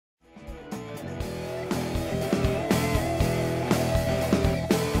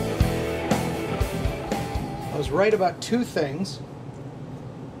right about two things.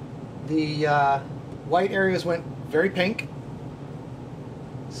 The white areas went very pink.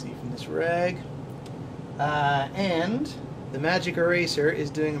 See from this rag. And the magic eraser is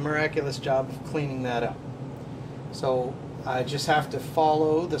doing a miraculous job of cleaning that up. So I just have to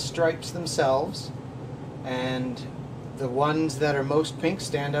follow the stripes themselves, and the ones that are most pink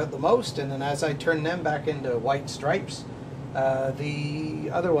stand out the most, and then as I turn them back into white stripes, the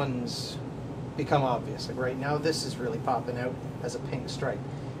other ones become obvious. Like right now this is really popping out as a pink stripe.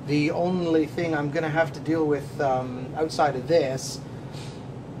 The only thing I'm going to have to deal with outside of this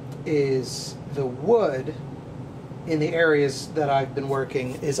is the wood in the areas that I've been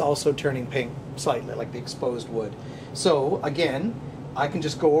working is also turning pink slightly, like the exposed wood. So again, I can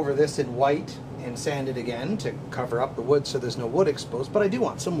just go over this in white and sand it again to cover up the wood so there's no wood exposed, but I do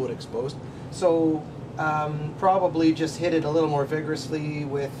want some wood exposed. So probably just hit it a little more vigorously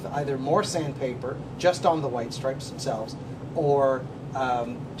with either more sandpaper just on the white stripes themselves, or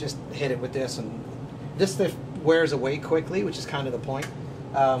just hit it with this, and this wears away quickly, which is kind of the point,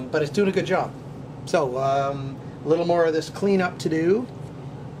 but it's doing a good job. So a little more of this cleanup to do.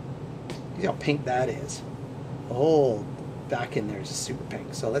 See how pink that is. Oh, back in there is super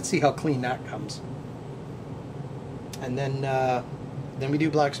pink. So let's see how clean that comes. And then we do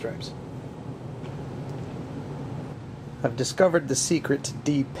black stripes. I've discovered the secret to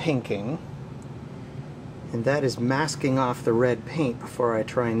de-pinking, and that is masking off the red paint before I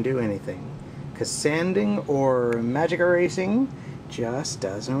try and do anything. Because sanding or magic erasing just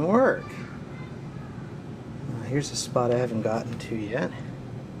doesn't work. Here's a spot I haven't gotten to yet.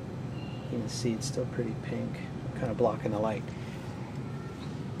 You can see it's still pretty pink, kind of blocking the light.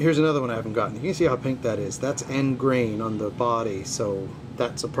 Here's another one I haven't gotten. You can see how pink that is. That's end grain on the body, so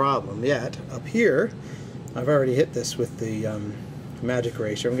that's a problem. Yet, up here, I've already hit this with the magic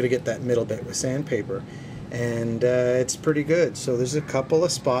eraser. I'm going to get that middle bit with sandpaper, and it's pretty good. So there's a couple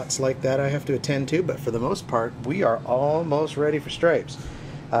of spots like that I have to attend to, but for the most part, we are almost ready for stripes.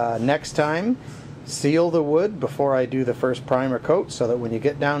 Next time, seal the wood before I do the first primer coat, so that when you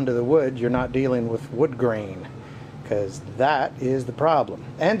get down to the wood, you're not dealing with wood grain, because that is the problem.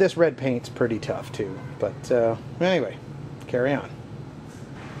 And this red paint's pretty tough too. But anyway, carry on.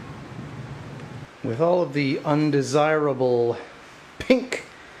 With all of the undesirable pink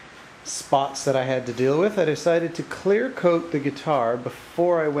spots that I had to deal with, I decided to clear coat the guitar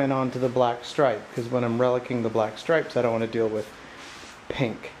before I went on to the black stripe, because when I'm relicking the black stripes, I don't want to deal with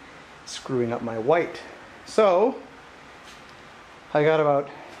pink screwing up my white. So I got about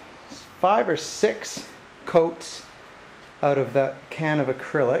 5 or 6 coats out of that can of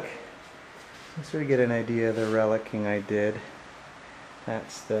acrylic. Let's sort of get an idea of the relicking I did.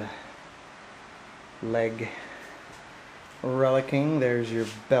 That's the leg relicking. There's your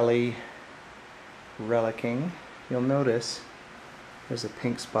belly relicking. You'll notice there's a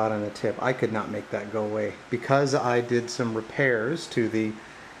pink spot on the tip. I could not make that go away because I did some repairs to the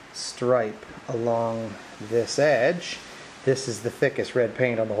stripe along this edge. This is the thickest red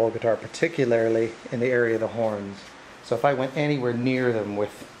paint on the whole guitar, particularly in the area of the horns. So if I went anywhere near them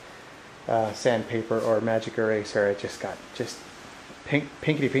with sandpaper or magic eraser, it just got pink,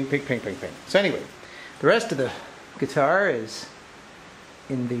 pinkety pink, pink, pink, pink, pink. So anyway, the rest of the guitar is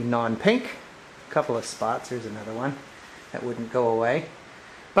in the non-pink. A couple of spots. Here's another one that wouldn't go away,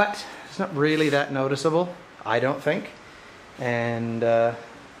 but it's not really that noticeable, I don't think. And I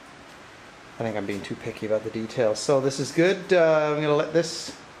think I'm being too picky about the details. So this is good. I'm going to let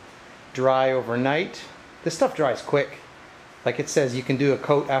this dry overnight. This stuff dries quick. Like it says, you can do a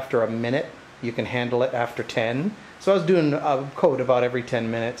coat after a minute. You can handle it after 10. So I was doing a coat about every 10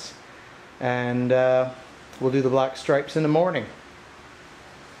 minutes. And we'll do the black stripes in the morning.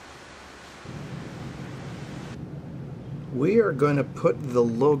 We are going to put the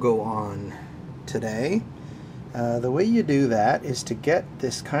logo on today. The way you do that is to get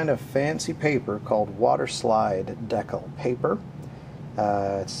this kind of fancy paper called water slide decal paper.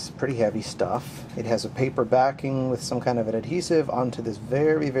 It's pretty heavy stuff. It has a paper backing with some kind of an adhesive onto this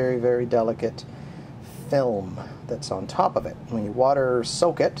very, very, very delicate film that's on top of it. When you water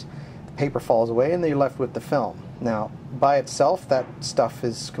soak it, the paper falls away and then you're left with the film. Now, by itself, that stuff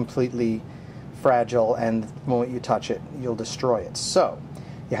is completely fragile, and the moment you touch it, you'll destroy it. So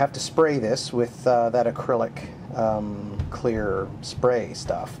you have to spray this with that acrylic clear spray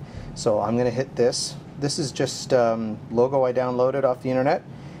stuff. So I'm going to hit this. This is just logo I downloaded off the internet,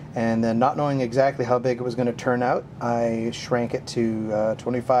 and then not knowing exactly how big it was going to turn out, I shrank it to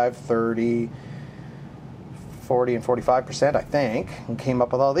 25, 30, 40, and 45%, I think, and came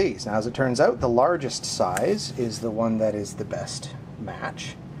up with all these. Now, as it turns out, the largest size is the one that is the best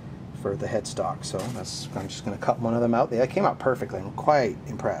match for the headstock. So I'm just going to cut one of them out. They came out perfectly. I'm quite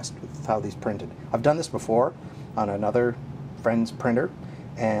impressed with how these printed. I've done this before on another friend's printer,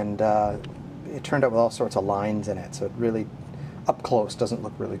 and it turned out with all sorts of lines in it, so it really, up close, doesn't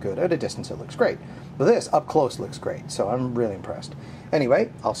look really good. At a distance it looks great. But this, up close, looks great, so I'm really impressed.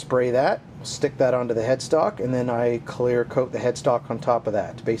 Anyway, I'll spray that, stick that onto the headstock, and then I clear coat the headstock on top of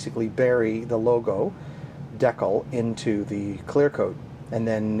that to basically bury the logo decal into the clear coat. And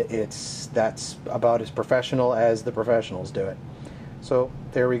then that's about as professional as the professionals do it. So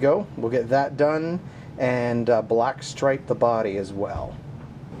there we go. We'll get that done, and black stripe the body as well.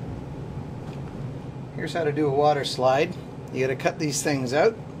 Here's how to do a water slide. You gotta cut these things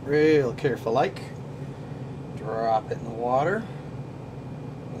out real careful like. Drop it in the water.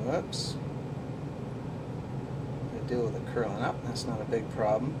 Whoops. Deal with it curling up, that's not a big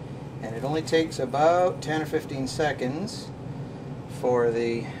problem. And it only takes about 10 or 15 seconds for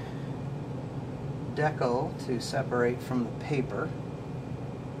the decal to separate from the paper.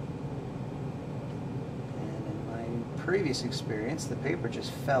 And in my previous experience, the paper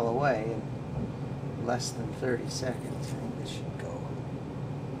just fell away in less than 30 seconds. I think this should go.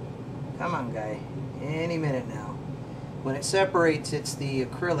 Come on, guy. Any minute now. When it separates, it's the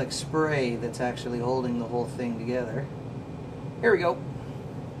acrylic spray that's actually holding the whole thing together. Here we go.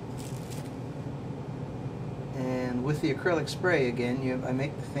 And with the acrylic spray again, I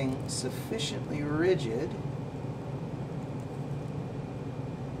make the thing sufficiently rigid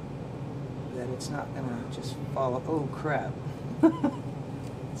that it's not going to just fall up. Oh crap.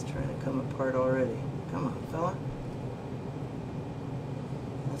 It's trying to come apart already. Come on, fella.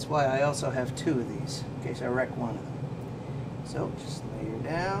 That's why I also have two of these, in case I wreck one of them. So just layer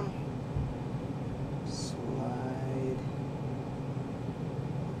down, slide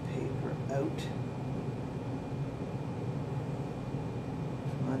paper out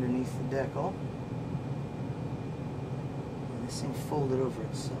from underneath the decal, and this thing folded over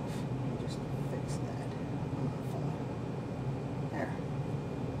itself. Let me just fix that. There.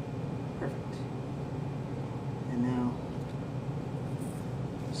 Perfect. And now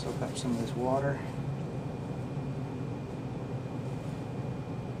soak up some of this water.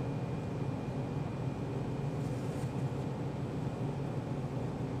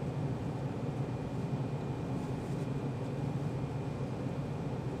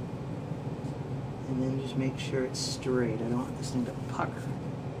 And then just make sure it's straight. I don't want this thing to pucker.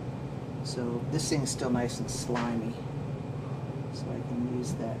 So this thing's still nice and slimy. So I can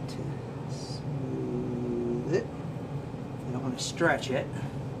use that to smooth it. I don't want to stretch it,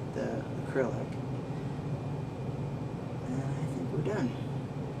 the acrylic. And I think we're done.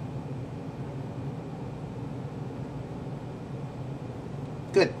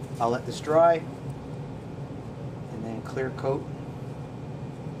 Good. I'll let this dry and then clear coat,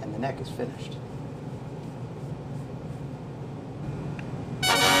 and the neck is finished.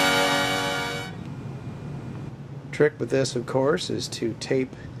 Trick with this, of course, is to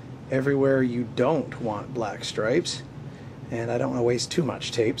tape everywhere you don't want black stripes, and I don't want to waste too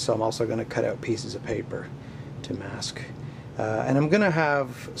much tape, so I'm also going to cut out pieces of paper to mask. And I'm going to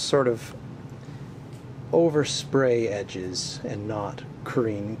have sort of overspray edges and not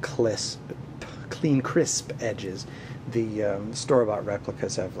clean crisp edges. The store-bought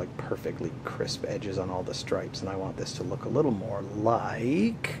replicas have like perfectly crisp edges on all the stripes, and I want this to look a little more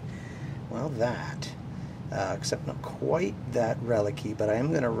like, well, that. Except not quite that relic-y, but I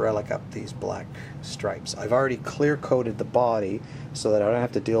am going to relic up these black stripes. I've already clear coated the body so that I don't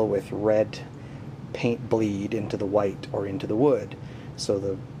have to deal with red paint bleed into the white or into the wood. So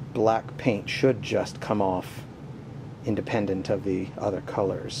the black paint should just come off independent of the other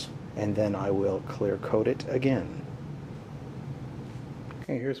colors. And then I will clear coat it again.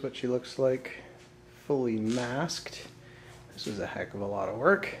 Okay, here's what she looks like fully masked. This was a heck of a lot of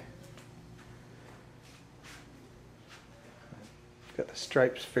work. Got the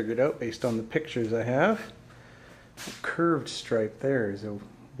stripes figured out based on the pictures I have. A curved stripe there is a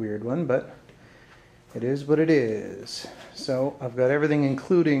weird one, but it is what it is. So I've got everything,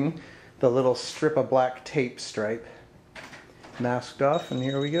 including the little strip of black tape stripe, masked off, and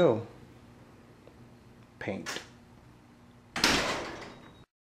here we go. Paint.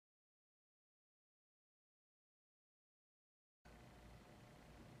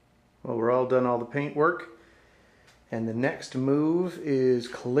 Well, we're all done all the paint work. And the next move is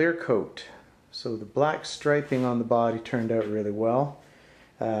clear coat. So the black striping on the body turned out really well.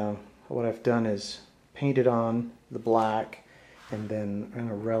 What I've done is painted on the black, and then I'm going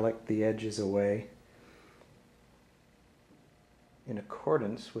to relic the edges away in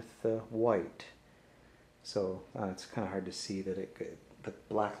accordance with the white. So it's kind of hard to see that it the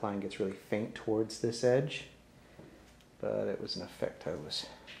black line gets really faint towards this edge, but it was an effect I was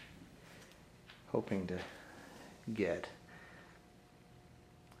hoping to get.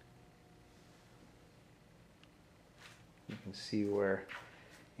 You can see where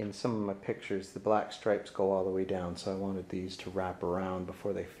in some of my pictures the black stripes go all the way down, so I wanted these to wrap around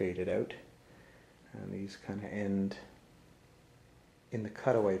before they faded out. And these kind of end in the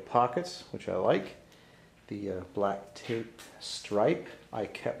cutaway pockets, which I like. The black tape stripe I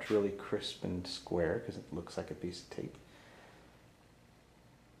kept really crisp and square because it looks like a piece of tape.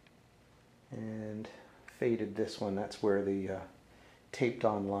 And faded this one, that's where the taped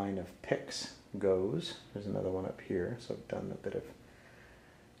on line of picks goes. There's another one up here, so I've done a bit of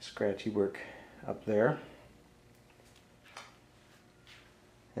scratchy work up there.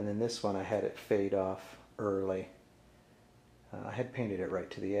 And then this one I had it fade off early. I had painted it right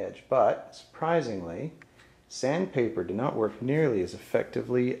to the edge, but surprisingly, sandpaper did not work nearly as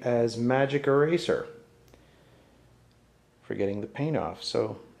effectively as magic eraser for getting the paint off.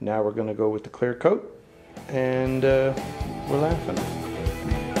 So now we're going to go with the clear coat, and we're laughing.